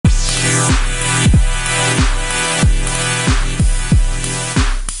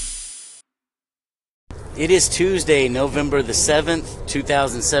It is Tuesday, November the 7th,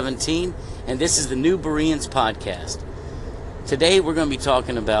 2017, and this is the New Bereans podcast. Today we're going to be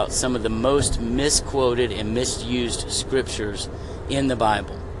talking about some of the most misquoted and misused scriptures in the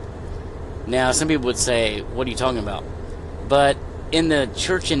Bible. Now, some people would say, what are you talking about? But in the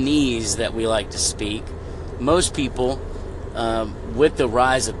churchanese that we like to speak, most people, with the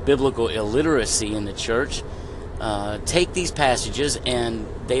rise of biblical illiteracy in the church, take these passages and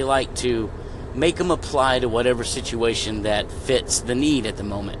they like to make them apply to whatever situation that fits the need at the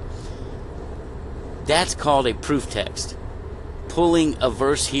moment. That's called a proof text. Pulling a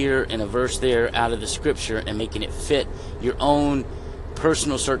verse here and a verse there out of the scripture and making it fit your own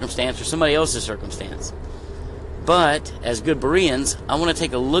personal circumstance or somebody else's circumstance. But as good Bereans, I want to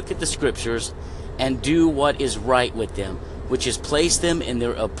take a look at the scriptures and do what is right with them, which is place them in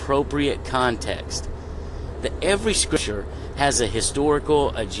their appropriate context. That every scripture has a historical,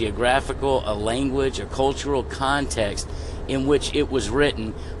 a geographical, a language, a cultural context in which it was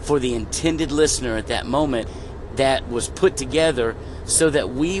written for the intended listener at that moment, that was put together so that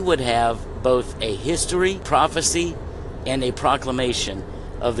we would have both a history, prophecy, and a proclamation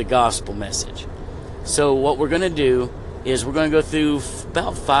of the gospel message. So what we're going to do is we're going to go through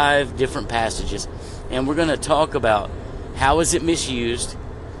about 5 different passages, and we're going to talk about how is it misused,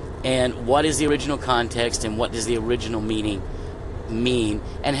 and what is the original context, and what does the original meaning mean,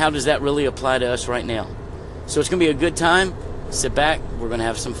 and how does that really apply to us right now. So it's going to be a good time. Sit back. We're going to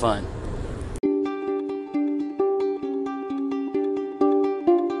have some fun.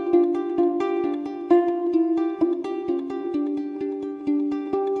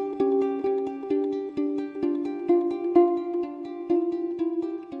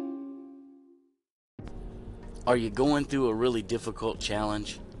 Are you going through a really difficult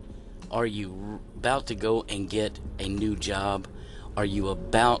challenge? Are you about to go and get a new job? Are you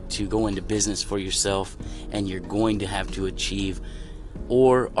about to go into business for yourself and you're going to have to achieve?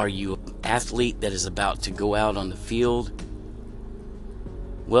 Or are you an athlete that is about to go out on the field?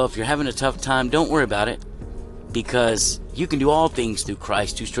 Well, if you're having a tough time, don't worry about it, because you can do all things through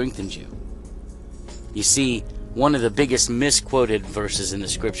Christ who strengthens you. You see, one of the biggest misquoted verses in the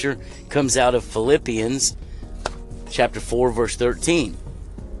scripture comes out of Philippians chapter 4, verse 13.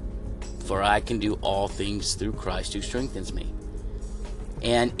 For I can do all things through Christ who strengthens me.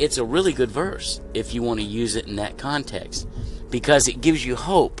 And it's a really good verse if you want to use it in that context, because it gives you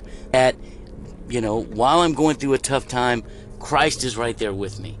hope that, while I'm going through a tough time, Christ is right there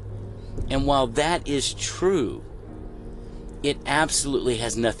with me. And while that is true, it absolutely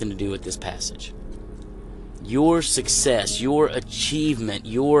has nothing to do with this passage. Your success, your achievement,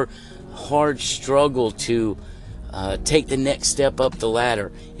 your hard struggle to take the next step up the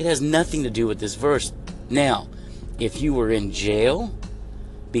ladder, it has nothing to do with this verse. Now, if you were in jail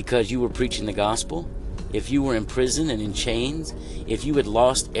because you were preaching the gospel, if you were in prison and in chains, if you had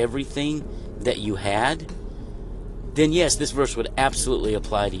lost everything that you had, then yes, this verse would absolutely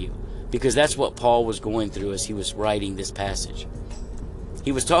apply to you, because that's what Paul was going through as he was writing this passage.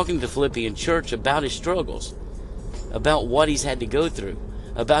 He was talking to the Philippian church about his struggles, about what he's had to go through,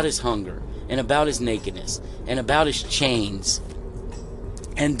 about his hunger, and about his nakedness, and about his chains.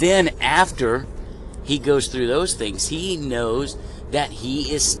 And then after he goes through those things, he knows that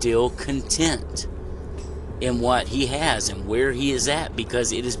he is still content in what he has and where he is at,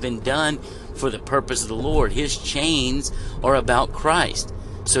 because it has been done for the purpose of the Lord. His chains are about Christ,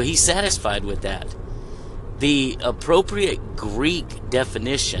 so he's satisfied with that. The appropriate Greek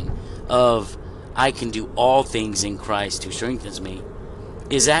definition of I can do all things in Christ who strengthens me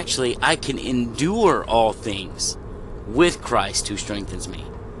is actually I can endure all things with Christ who strengthens me.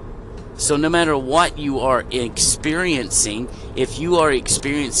 So no matter what you are experiencing, if you are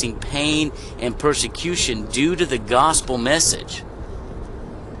experiencing pain and persecution due to the gospel message,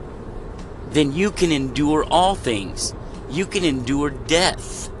 then you can endure all things. You can endure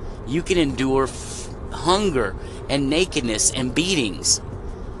death. You can endure hunger and nakedness and beatings,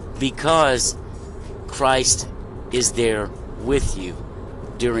 because Christ is there with you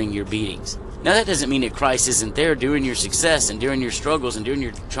during your beatings. Now, that doesn't mean that Christ isn't there during your success and during your struggles and during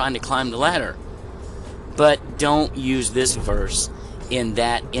your trying to climb the ladder. But don't use this verse in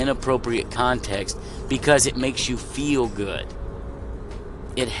that inappropriate context, because it makes you feel good.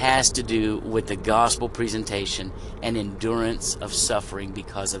 It has to do with the gospel presentation and endurance of suffering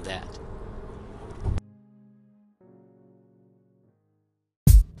because of that.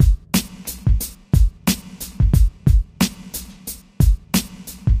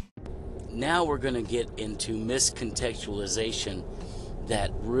 Now we're going to get into miscontextualization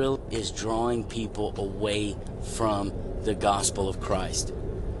that really is drawing people away from the gospel of Christ.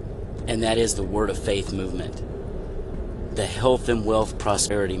 and that is the Word of Faith movement, the health and wealth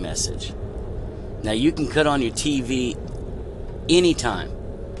prosperity message. Now, you can cut on your TV anytime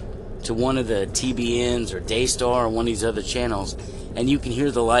to one of the TBNs or Daystar or one of these other channels, and you can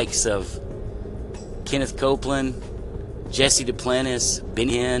hear the likes of Kenneth Copeland, Jesse Duplantis,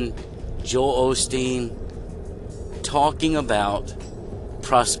 Benny Hinn, Joel Osteen talking about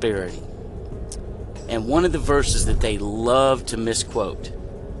prosperity. And one of the verses that they love to misquote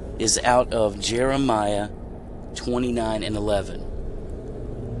is out of Jeremiah 29:11.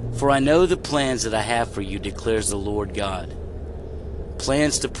 For I know the plans that I have for you, declares the Lord God.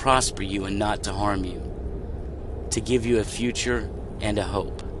 Plans to prosper you and not to harm you, to give you a future and a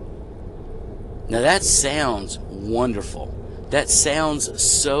hope. Now that sounds wonderful. That sounds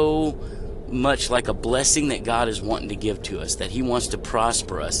so much like a blessing that God is wanting to give to us, that He wants to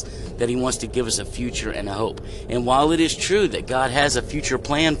prosper us, that He wants to give us a future and a hope. And while it is true that God has a future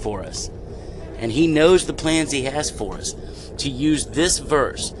plan for us, and He knows the plans He has for us, to use this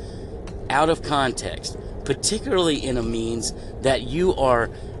verse out of context, particularly in a means that you are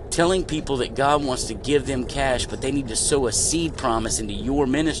telling people that God wants to give them cash, but they need to sow a seed promise into your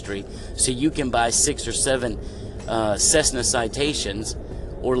ministry so you can buy 6 or 7 Cessna Citations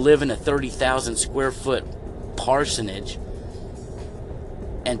or live in a 30,000 square foot parsonage,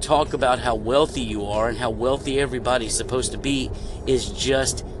 and talk about how wealthy you are and how wealthy everybody's supposed to be, is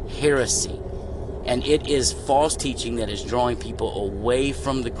just heresy. And it is false teaching that is drawing people away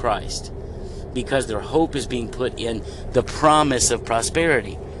from the Christ, because their hope is being put in the promise of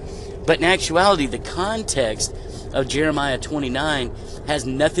prosperity. But in actuality, the context of Jeremiah 29 has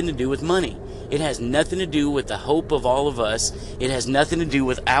nothing to do with money. It has nothing to do with the hope of all of us. It has nothing to do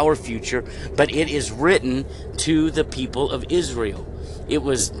with our future, but it is written to the people of Israel. It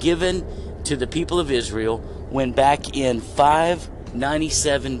was given to the people of Israel when back in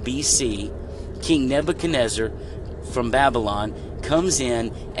 597 BC, King Nebuchadnezzar from Babylon comes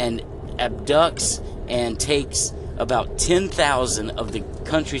in and abducts and takes about 10,000 of the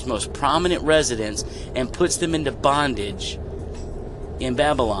country's most prominent residents and puts them into bondage in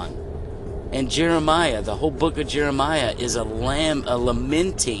Babylon. And Jeremiah, the whole book of Jeremiah, is a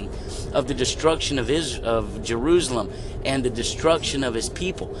lamenting of the destruction of Jerusalem and the destruction of his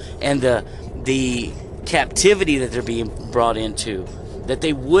people and the captivity that they're being brought into. That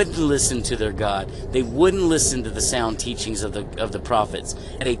they wouldn't listen to their God. They wouldn't listen to the sound teachings of the prophets.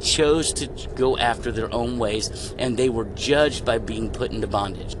 And they chose to go after their own ways, and they were judged by being put into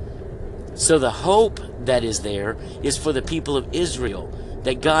bondage. So the hope that is there is for the people of Israel,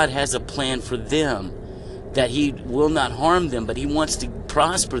 that God has a plan for them, that He will not harm them, but He wants to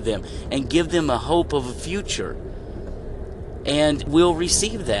prosper them and give them a hope of a future. And we'll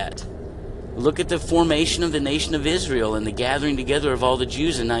receive that. Look at the formation of the nation of Israel and the gathering together of all the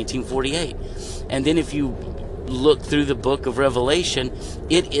Jews in 1948. And then if you look through the book of Revelation,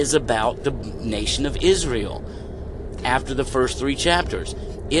 it is about the nation of Israel after the first 3 chapters.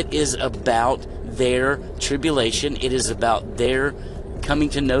 It is about their tribulation. It is about their coming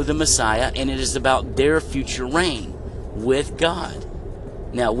to know the Messiah, and it is about their future reign with God.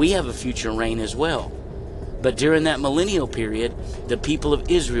 Now, we have a future reign as well. But during that millennial period, the people of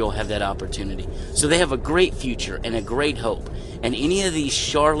Israel have that opportunity. So they have a great future and a great hope. And any of these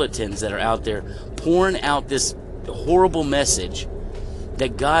charlatans that are out there pouring out this horrible message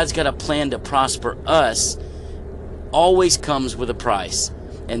that God's got a plan to prosper us always comes with a price.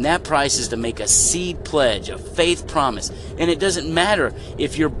 And that price is to make a seed pledge, a faith promise. And it doesn't matter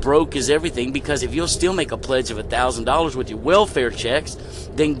if you're broke as everything, because if you'll still make a pledge of $1,000 with your welfare checks,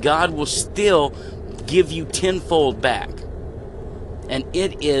 then God will still give you tenfold back. And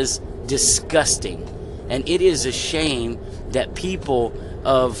it is disgusting, and it is a shame that people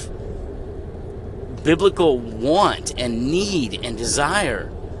of biblical want and need and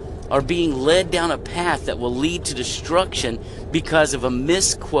desire are being led down a path that will lead to destruction because of a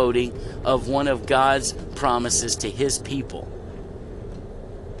misquoting of one of God's promises to His people.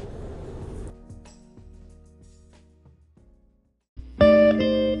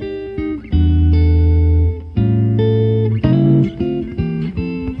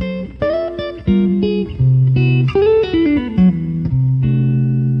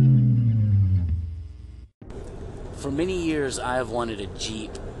 For many years, I have wanted a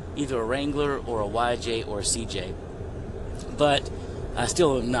Jeep, either a Wrangler or a YJ or a CJ, but I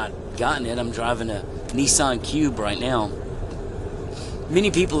still have not gotten it. I'm driving a Nissan Cube right now.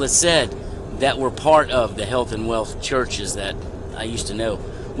 Many people have said that were part of the health and wealth churches that I used to know,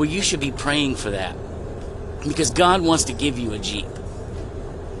 well, you should be praying for that because God wants to give you a Jeep.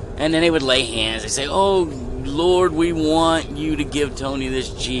 And then they would lay hands. They say, oh, Lord, we want you to give Tony this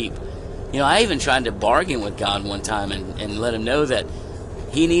Jeep. I even tried to bargain with God one time and let him know that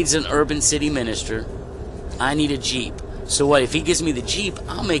he needs an urban city minister. I need a Jeep. So what, if he gives me the Jeep,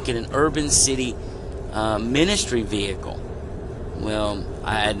 I'll make it an urban city ministry vehicle. Well,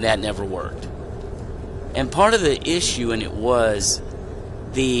 that never worked. And part of the issue, and it was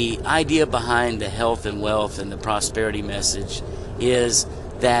the idea behind the health and wealth and the prosperity message, is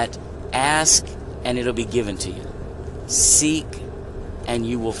that ask and it'll be given to you. Seek and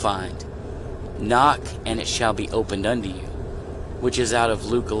you will find. Knock and it shall be opened unto you, which is out of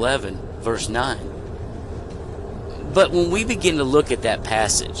Luke 11, verse 9. But when we begin to look at that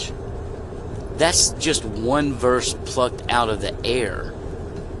passage, that's just one verse plucked out of the air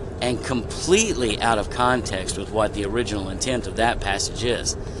and completely out of context with what the original intent of that passage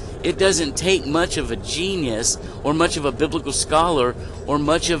is. It doesn't take much of a genius or much of a biblical scholar or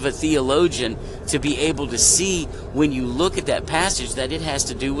much of a theologian to be able to see when you look at that passage that it has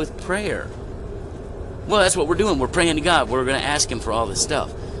to do with prayer. Well, that's what we're doing. We're praying to God. We're going to ask him for all this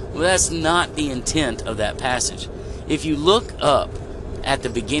stuff. Well, that's not the intent of that passage. If you look up at the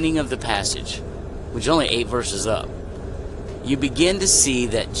beginning of the passage, which is only 8 verses up, you begin to see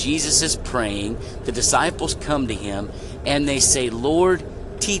that Jesus is praying. The disciples come to him and they say, Lord,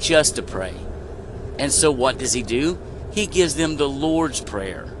 teach us to pray. And so what does he do? He gives them the Lord's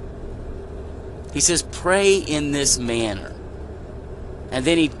Prayer. He says, pray in this manner. And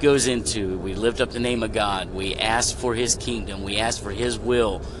then he goes into, we lift up the name of God. We ask for his kingdom. We ask for his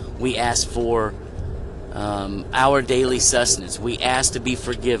will. We ask for our daily sustenance. We ask to be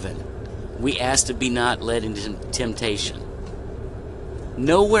forgiven. We ask to be not led into temptation.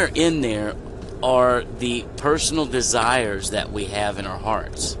 Nowhere in there are the personal desires that we have in our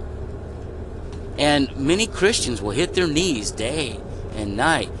hearts. And many Christians will hit their knees day and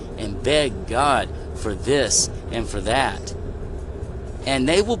night and beg God for this and for that. And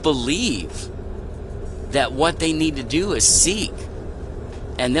they will believe that what they need to do is seek,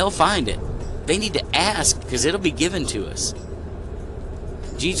 and they'll find it. They need to ask because it'll be given to us.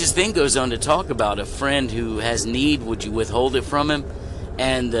 Jesus then goes on to talk about a friend who has need. Would you withhold it from him?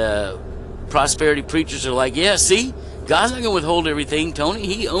 And the prosperity preachers are like, yeah, see, God's not going to withhold everything, Tony.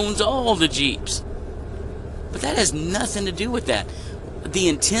 He owns all the Jeeps. But that has nothing to do with that. The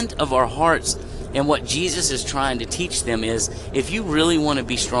intent of our hearts and what Jesus is trying to teach them is, if you really want to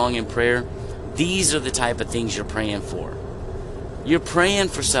be strong in prayer, these are the type of things you're praying for. You're praying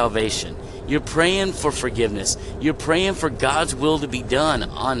for salvation. You're praying for forgiveness. You're praying for God's will to be done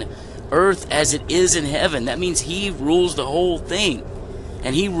on earth as it is in heaven. That means he rules the whole thing.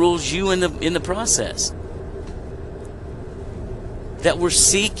 And he rules you in the process. That we're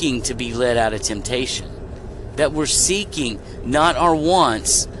seeking to be led out of temptation. That we're seeking not our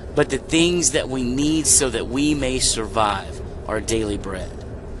wants, but the things that we need so that we may survive our daily bread.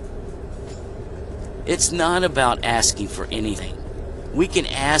 It's not about asking for anything. We can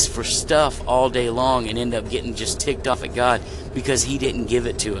ask for stuff all day long and end up getting just ticked off at God because he didn't give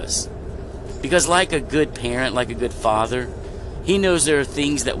it to us. Because like a good parent, like a good father, he knows there are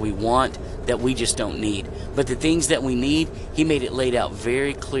things that we want that we just don't need. But the things that we need, he made it laid out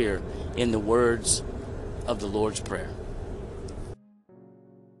very clear in the words of the Lord's Prayer.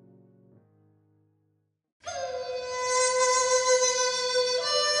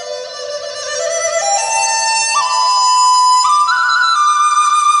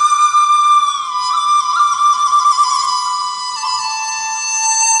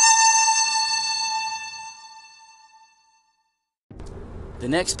 The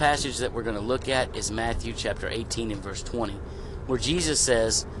next passage that we're going to look at is Matthew chapter 18 and verse 20, where Jesus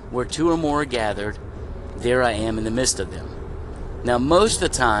says, where 2 or more are gathered, there I am in the midst of them. Now, most of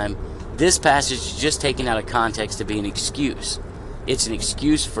the time, this passage is just taken out of context to be an excuse. It's an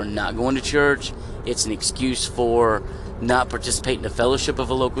excuse for not going to church. It's an excuse for not participating in the fellowship of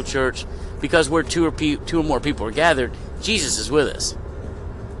a local church, because where two or more people are gathered, Jesus is with us.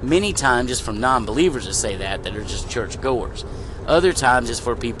 Many times it's from non-believers that say that are just church goers. Other times it's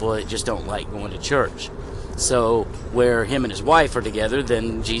for people that just don't like going to church. So where him and his wife are together,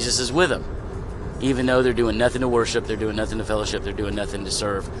 then Jesus is with them. Even though they're doing nothing to worship, they're doing nothing to fellowship, they're doing nothing to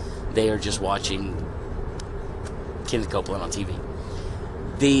serve, they are just watching Kenneth Copeland on TV.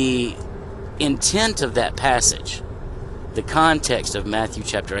 The intent of that passage, the context of Matthew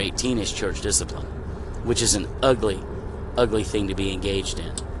chapter 18 is church discipline, which is an ugly, ugly thing to be engaged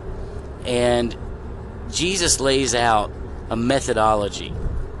in. And Jesus lays out a methodology.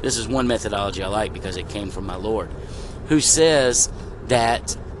 This is one methodology I like because it came from my Lord, who says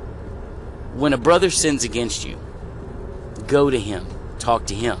that when a brother sins against you, go to him, talk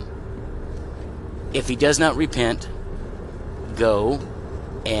to him. If he does not repent, go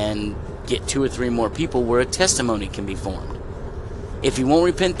and get 2 or 3 more people where a testimony can be formed. If he won't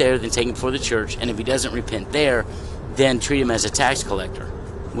repent there, then take him before the church. And if he doesn't repent there, then treat him as a tax collector,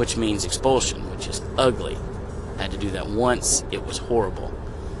 which means expulsion, which is ugly. I had to do that once. It was horrible.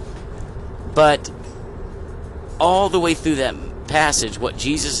 But all the way through that passage, what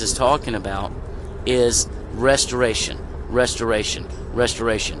Jesus is talking about is restoration, restoration,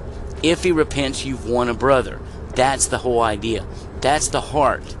 restoration. If he repents, you've won a brother. That's the whole idea. That's the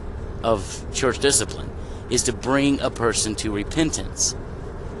heart of church discipline, is to bring a person to repentance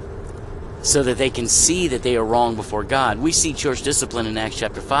so that they can see that they are wrong before God. We see church discipline in Acts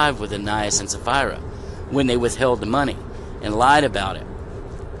chapter 5 with Ananias and Sapphira when they withheld the money and lied about it.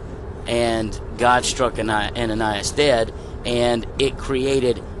 And God struck Ananias dead, and it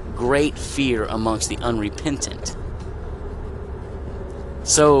created great fear amongst the unrepentant.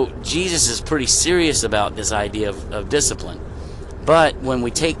 So Jesus is pretty serious about this idea of discipline. But when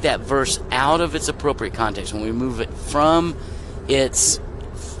we take that verse out of its appropriate context, when we move it from its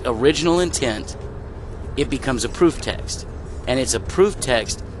original intent, it becomes a proof text. And it's a proof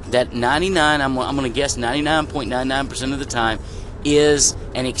text that I'm going to guess 99.99% of the time is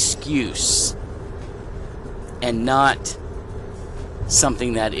an excuse and not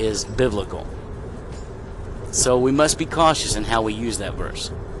something that is biblical. So we must be cautious in how we use that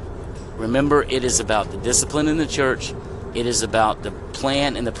verse. Remember, it is about the discipline in the church. It is about the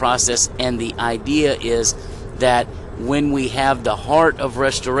plan and the process, and the idea is that when we have the heart of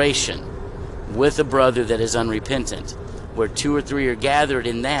restoration with a brother that is unrepentant, where 2 or 3 are gathered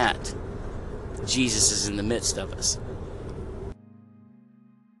in that, Jesus is in the midst of us.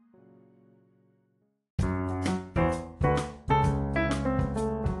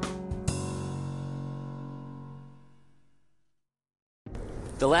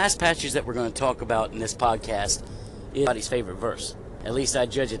 The last passage that we're going to talk about in this podcast is everybody's favorite verse. At least I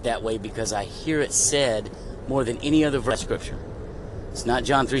judge it that way because I hear it said more than any other verse of Scripture. It's not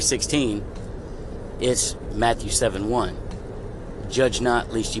John 3:16. It's Matthew 7:1. Judge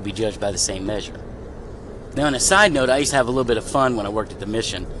not, lest you be judged by the same measure. Now, on a side note, I used to have a little bit of fun when I worked at the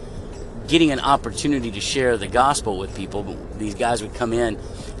mission, getting an opportunity to share the gospel with people. These guys would come in,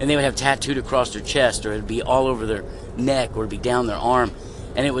 and they would have tattooed across their chest, or it would be all over their neck, or it would be down their arm,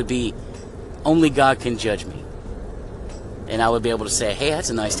 and it would be, only God can judge me. And I would be able to say, hey, that's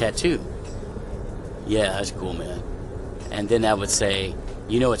a nice tattoo. Yeah, that's cool, man. And then I would say,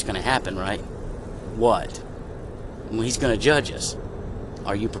 you know what's going to happen, right? What? Well, he's going to judge us.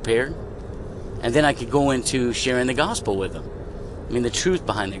 Are you prepared? And then I could go into sharing the gospel with them. I mean, the truth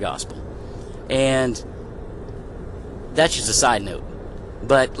behind the gospel. And that's just a side note.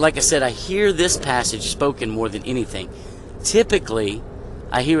 But like I said, I hear this passage spoken more than anything. Typically,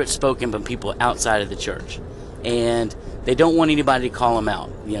 I hear it spoken by people outside of the church. And they don't want anybody to call them out.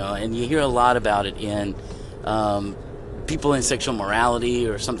 And you hear a lot about it in people in sexual morality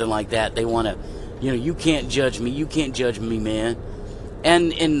or something like that. They want to, you can't judge me. You can't judge me, man.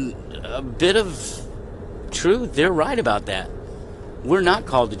 And in a bit of truth, they're right about that. We're not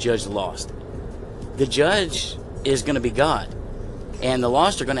called to judge the lost. The judge is going to be God. And the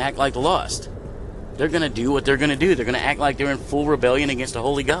lost are going to act like the lost. They're going to do what they're going to do. They're going to act like they're in full rebellion against a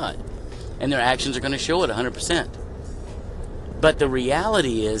holy God. And their actions are going to show it 100%. But the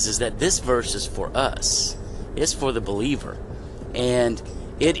reality is that this verse is for us. It's for the believer. And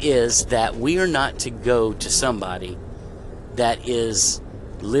it is that we are not to go to somebody that is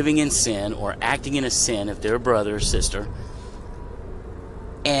living in sin or acting in a sin, if they're a brother or sister,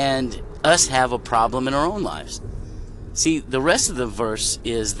 and us have a problem in our own lives. See, the rest of the verse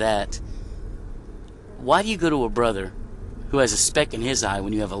is that, why do you go to a brother who has a speck in his eye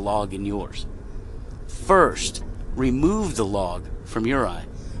when you have a log in yours? First, remove the log from your eye.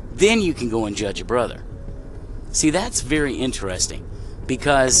 Then you can go and judge a brother. See, that's very interesting,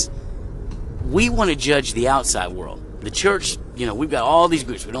 because we want to judge the outside world. The church, we've got all these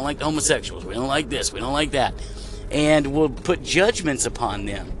groups. We don't like the homosexuals. We don't like this. We don't like that. And we'll put judgments upon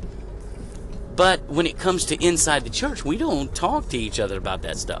them. But when it comes to inside the church, we don't talk to each other about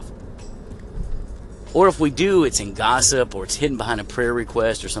that stuff. Or if we do, it's in gossip, or it's hidden behind a prayer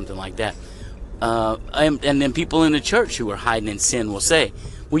request or something like that. And then people in the church who are hiding in sin will say,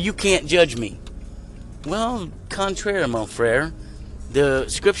 well, you can't judge me. Well, contraire, mon frere. The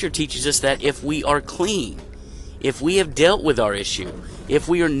scripture teaches us that if we are clean, if we have dealt with our issue, if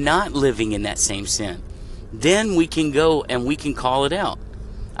we are not living in that same sin, then we can go and we can call it out.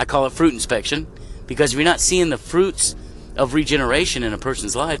 I call it fruit inspection, because if you're not seeing the fruits of regeneration in a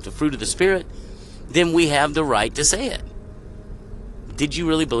person's life, the fruit of the Spirit, then we have the right to say it. Did you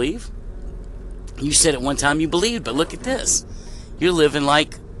really believe? You said at one time you believed, but look at this. You're living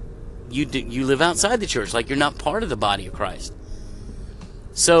like you live outside the church, like you're not part of the body of Christ.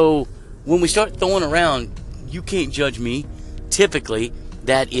 So when we start throwing around, you can't judge me, typically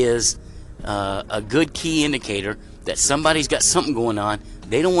that is a good key indicator that somebody's got something going on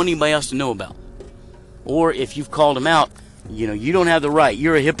they don't want anybody else to know about. Or if you've called them out, you don't have the right,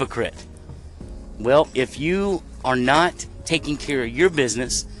 you're a hypocrite. Well, if you are not taking care of your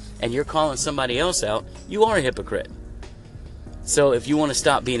business and you're calling somebody else out, you are a hypocrite. So if you want to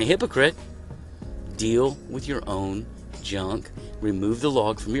stop being a hypocrite, deal with your own junk, remove the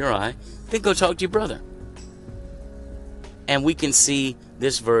log from your eye, then go talk to your brother. And we can see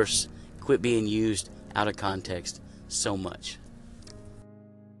this verse quit being used out of context so much.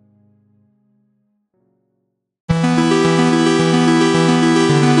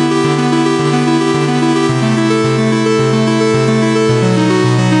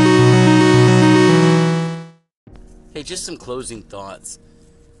 Hey, just some closing thoughts.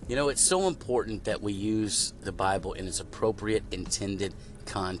 It's so important that we use the Bible in its appropriate, intended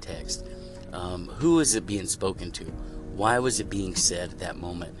context. Who is it being spoken to? Why was it being said at that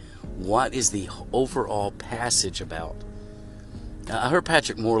moment? What is the overall passage about? I heard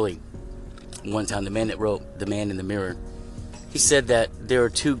Patrick Morley one time, the man that wrote The Man in the Mirror. He said that there are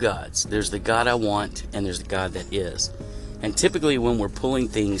two gods. There's the God I want, and there's the God that is. And typically when we're pulling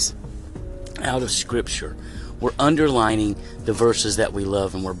things out of Scripture, we're underlining the verses that we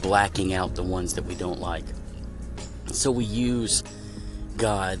love and we're blacking out the ones that we don't like. So we use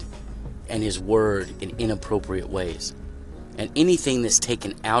God and His Word in inappropriate ways. And anything that's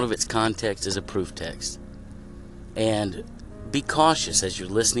taken out of its context is a proof text. And be cautious as you're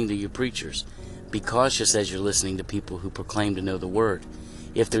listening to your preachers. Be cautious as you're listening to people who proclaim to know the Word.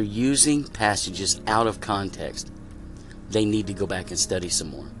 If they're using passages out of context, they need to go back and study some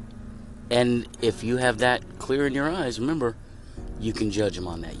more. And if you have that clear in your eyes, remember, you can judge them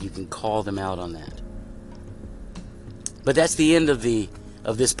on that. You can call them out on that. But that's the end of this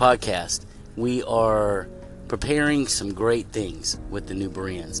podcast. We are preparing some great things with the new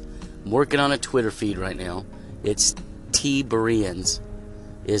Bereans. I'm working on a Twitter feed right now. It's Bereans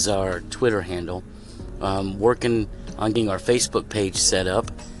is our Twitter handle. Working on getting our Facebook page set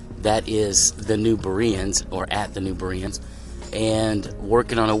up. That is the New Bereans, or at the New Bereans. And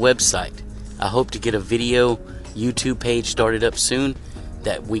working on a website. I hope to get a video YouTube page started up soon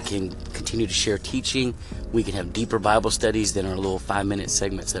that we can continue to share teaching. We can have deeper Bible studies than our little 5-minute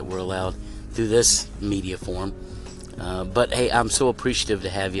segments that we're allowed through this media form. But hey, I'm so appreciative to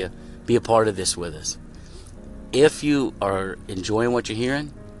have you be a part of this with us. If you are enjoying what you're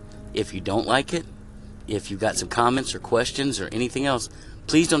hearing, if you don't like it, if you've got some comments or questions or anything else,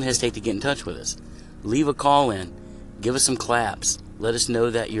 please don't hesitate to get in touch with us. Leave a call in. Give us some claps. Let us know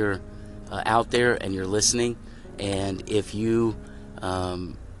that you're out there and you're listening. And if you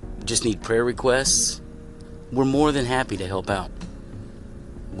just need prayer requests, we're more than happy to help out.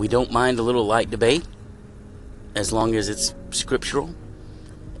 We don't mind a little light debate as long as it's scriptural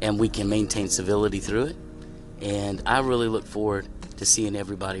and we can maintain civility through it. And I really look forward to seeing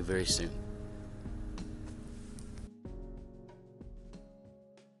everybody very soon.